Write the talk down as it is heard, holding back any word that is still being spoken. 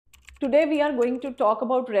Today we are going to talk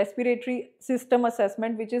about respiratory system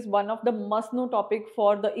assessment, which is one of the must-know topic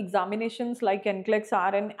for the examinations like NCLEX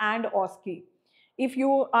RN and OSCE. If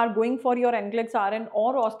you are going for your NCLEX RN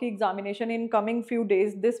or OSCE examination in coming few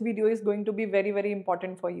days, this video is going to be very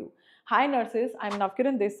important for you. Hi nurses, I'm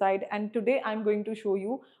Navkiran this side, and today I'm going to show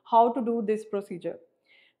you how to do this procedure.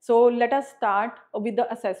 So let us start with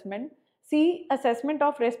the assessment. See, assessment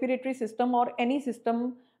of respiratory system or any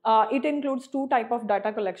system, it includes two type of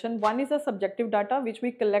data collection. One is a subjective data which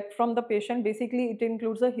we collect from the patient. Basically, it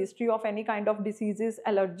includes a history of any kind of diseases,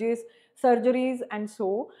 allergies, surgeries and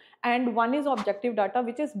so. And one is objective data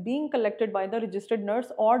which is being collected by the registered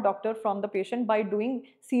nurse or doctor from the patient by doing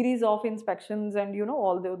series of inspections and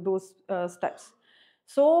all those steps.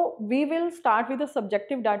 So we will start with the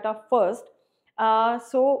subjective data first.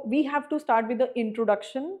 So we have to start with the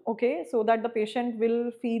introduction, okay, so that the patient will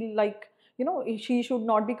feel like, she should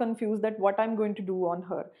not be confused that what I'm going to do on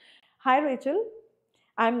her. Hi Rachel,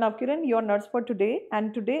 I'm Navkiran, your nurse for today,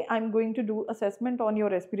 and today I'm going to do assessment on your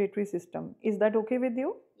respiratory system. Is that okay with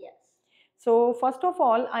you? Yes. So first of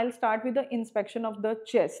all, I'll start with the inspection of the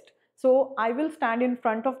chest. So I will stand in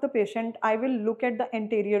front of the patient, I will look at the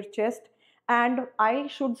anterior chest, and I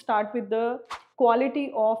should start with the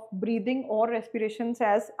quality of breathing or respirations.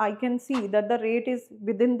 As I can see that the rate is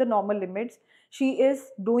within the normal limits. She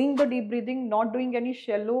is doing the deep breathing, not doing any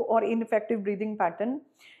shallow or ineffective breathing pattern.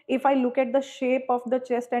 If I look at the shape of the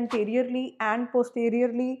chest anteriorly and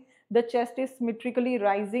posteriorly, the chest is symmetrically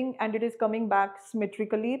rising and it is coming back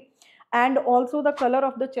symmetrically, and also the color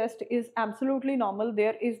of the chest is absolutely normal.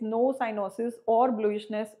 There is no cyanosis or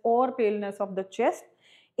bluishness or paleness of the chest.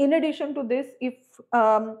 In addition to this, if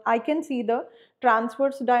I can see the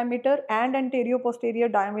transverse diameter and anterior posterior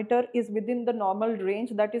diameter is within the normal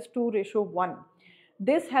range, that is 2:1.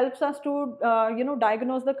 This helps us to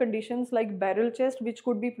diagnose the conditions like barrel chest which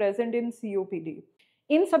could be present in COPD.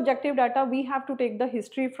 In subjective data, we have to take the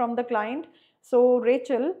history from the client. So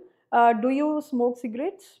Rachel, do you smoke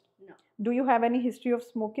cigarettes? No. Do you have any history of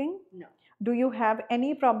smoking? No. Do you have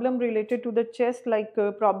any problem related to the chest, like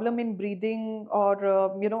problem in breathing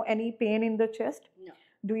or any pain in the chest? No.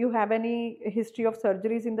 Do you have any history of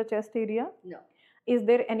surgeries in the chest area? No. Is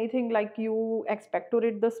there anything like you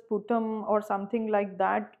expectorate the sputum or something like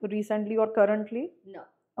that recently or currently? No.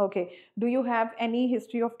 Okay. Do you have any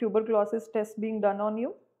history of tuberculosis tests being done on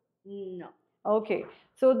you? No. Okay,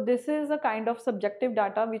 so this is a kind of subjective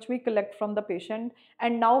data which we collect from the patient,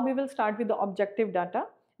 and now we will start with the objective data.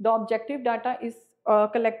 The objective data is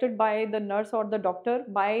collected by the nurse or the doctor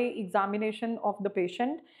by examination of the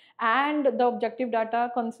patient, and the objective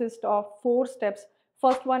data consists of four steps.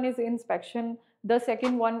 First one is inspection, the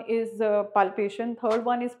second one is palpation, third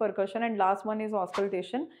one is percussion, and last one is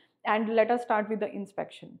auscultation. And let us start with the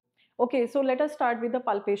inspection. Okay, so let us start with the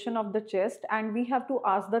palpation of the chest, and we have to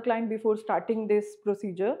ask the client before starting this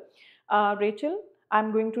procedure. Rachel,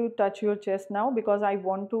 I'm going to touch your chest now because I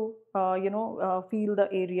want to, feel the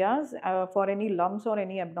areas for any lumps or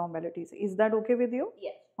any abnormalities. Is that okay with you?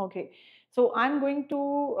 Yes. Okay, so I'm going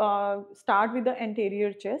to start with the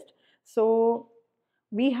anterior chest. So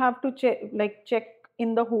we have to check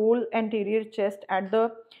in the whole anterior chest at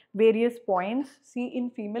the various points. See, in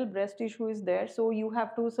female breast tissue is there, so you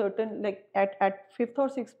have to certain, like at fifth or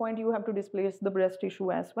sixth point you have to displace the breast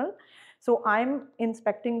tissue as well. So I'm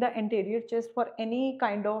inspecting the anterior chest for any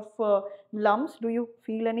kind of lumps. Do you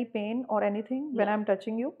feel any pain or anything when No. I'm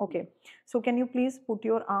touching you? Okay, so can you please put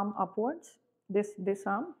your arm upwards, this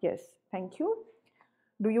arm? Yes, thank you.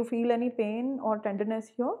 Do you feel any pain or tenderness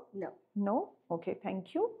here? No. No? Okay,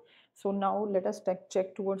 thank you. So now let us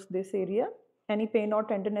check towards this area. Any pain or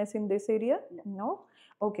tenderness in this area? No. No?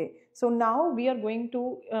 Okay. So now we are going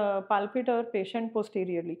to palpate our patient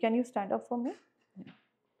posteriorly. Can you stand up for me?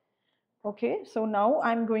 Okay, so now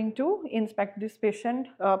I'm going to inspect this patient,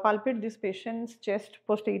 palpate this patient's chest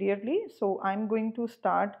posteriorly. So I'm going to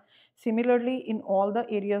start similarly in all the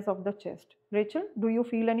areas of the chest. Rachel, do you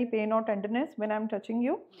feel any pain or tenderness when I'm touching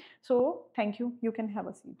you? So thank you, you can have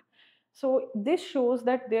a seat. So this shows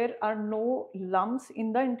that there are no lumps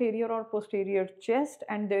in the anterior or posterior chest,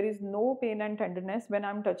 and there is no pain and tenderness when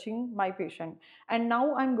I'm touching my patient. And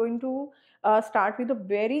now I'm going to start with a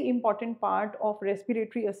very important part of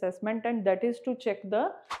respiratory assessment, and that is to check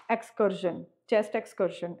the excursion, chest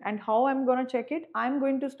excursion. And how I'm going to check it? I'm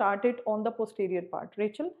going to start it on the posterior part.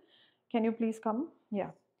 Rachel, can you please come? Yeah.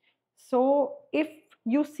 So if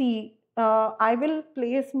you see, I will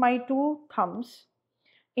place my two thumbs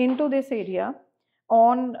into this area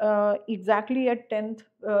on exactly at 10th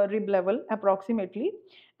rib level approximately,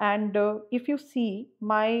 and if you see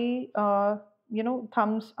my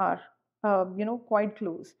thumbs are quite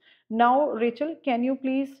close. Now, Rachel, can you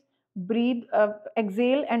please breathe,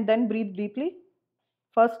 exhale and then breathe deeply?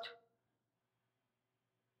 First,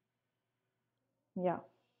 yeah,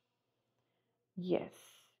 yes.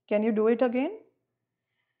 Can you do it again?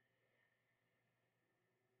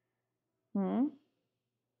 Hmm.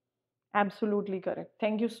 Absolutely correct.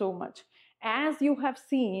 Thank you so much. As you have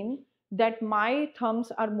seen that my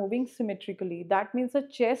thumbs are moving symmetrically, that means the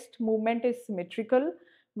chest movement is symmetrical.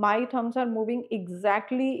 My thumbs are moving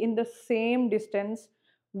exactly in the same distance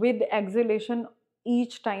with exhalation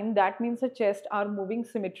each time. That means the chest are moving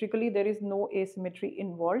symmetrically. There is no asymmetry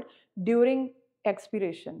involved during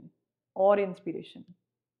expiration or inspiration.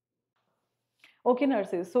 Okay,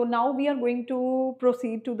 nurses. So now we are going to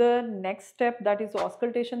proceed to the next step, that is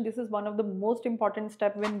auscultation. This is one of the most important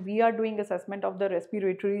step when we are doing assessment of the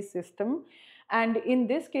respiratory system. And in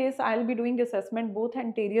this case, I'll be doing assessment both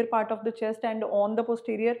anterior part of the chest and on the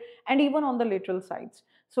posterior and even on the lateral sides.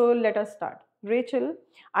 So let us start. Rachel,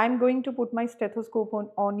 I'm going to put my stethoscope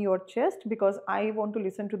on your chest because I want to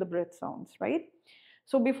listen to the breath sounds, right?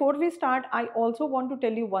 So before we start, I also want to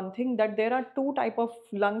tell you one thing, that there are two type of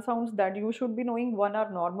lung sounds that you should be knowing. One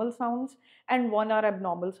are normal sounds and one are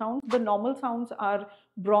abnormal sounds. The normal sounds are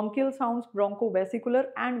bronchial sounds, bronchovesicular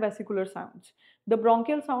and vesicular sounds. The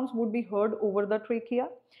bronchial sounds would be heard over the trachea.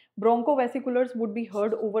 Bronchovesiculars would be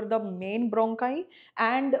heard over the main bronchi,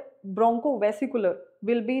 and bronchovesicular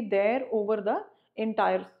will be there over the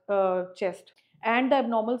entire chest. And the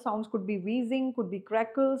abnormal sounds could be wheezing, could be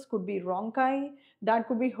crackles, could be rhonchi, that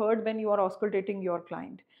could be heard when you are auscultating your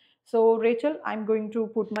client. So Rachel, I'm going to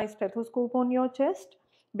put my stethoscope on your chest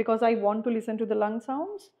because I want to listen to the lung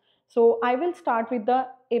sounds. So I will start with the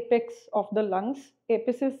apex of the lungs.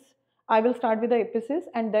 Apices, I will start with the apices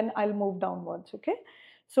and then I'll move downwards, okay?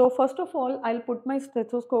 So first of all, I'll put my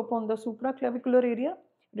stethoscope on the supraclavicular area.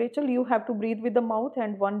 Rachel, you have to breathe with the mouth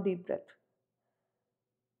and one deep breath.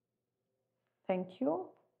 Thank you.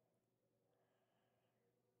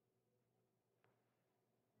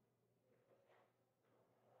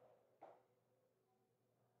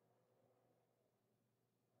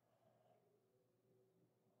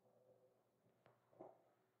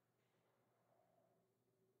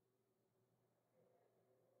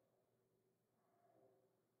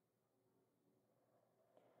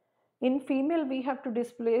 In female, we have to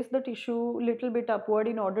displace the tissue little bit upward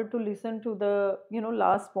in order to listen to the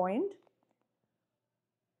last point.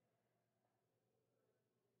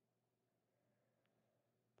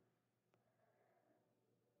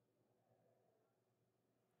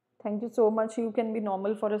 Thank you so much. You can be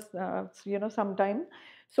normal for us, some time.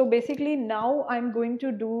 So basically, now I'm going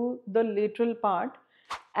to do the lateral part.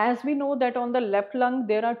 As we know that on the left lung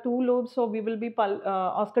there are two lobes, so we will be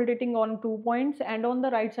auscultating on 2 points, and on the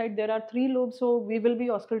right side there are three lobes, so we will be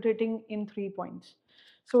auscultating in 3 points.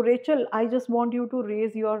 So Rachel, I just want you to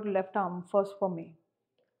raise your left arm first for me.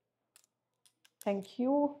 Thank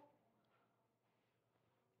you.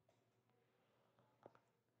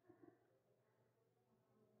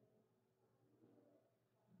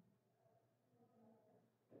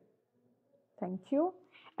 Thank you.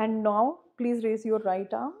 And now please raise your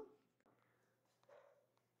right arm.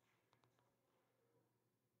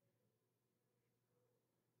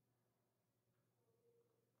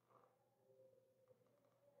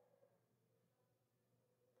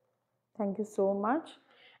 Thank you so much.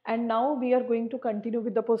 And now we are going to continue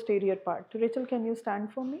with the posterior part. Rachel, can you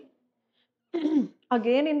stand for me?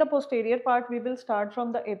 Again, in the posterior part, we will start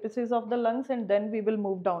from the apices of the lungs and then we will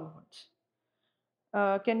move downwards.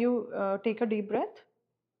 Can you take a deep breath?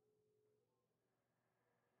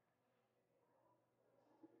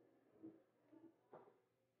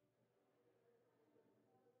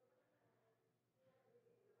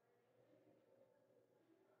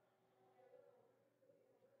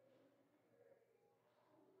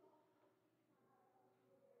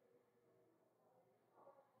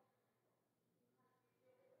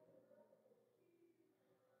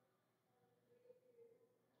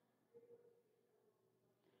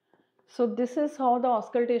 So this is how the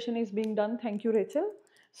auscultation is being done. Thank you, Rachel.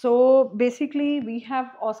 So basically we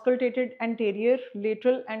have auscultated anterior,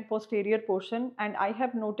 lateral and posterior portion, and I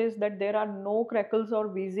have noticed that there are no crackles or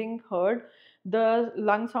wheezing heard. The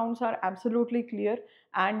lung sounds are absolutely clear,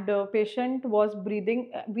 and the patient was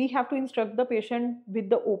breathing. We have to instruct the patient with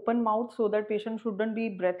the open mouth so that patient shouldn't be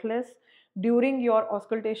breathless during your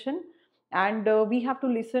auscultation, and we have to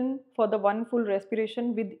listen for the one full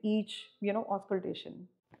respiration with each auscultation.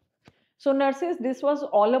 So nurses, this was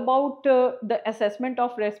all about the assessment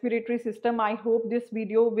of respiratory system. I hope this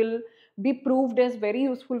video will be proved as very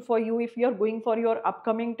useful for you if you are going for your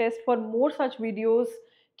upcoming test. For more such videos,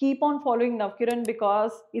 Keep on following Navkiran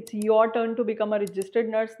because it's your turn to become a registered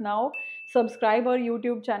nurse now. Subscribe our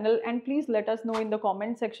YouTube channel and please let us know in the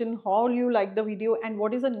comment section how you like the video and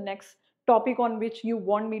what is the next topic on which you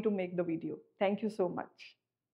want me to make the video. Thank you so much.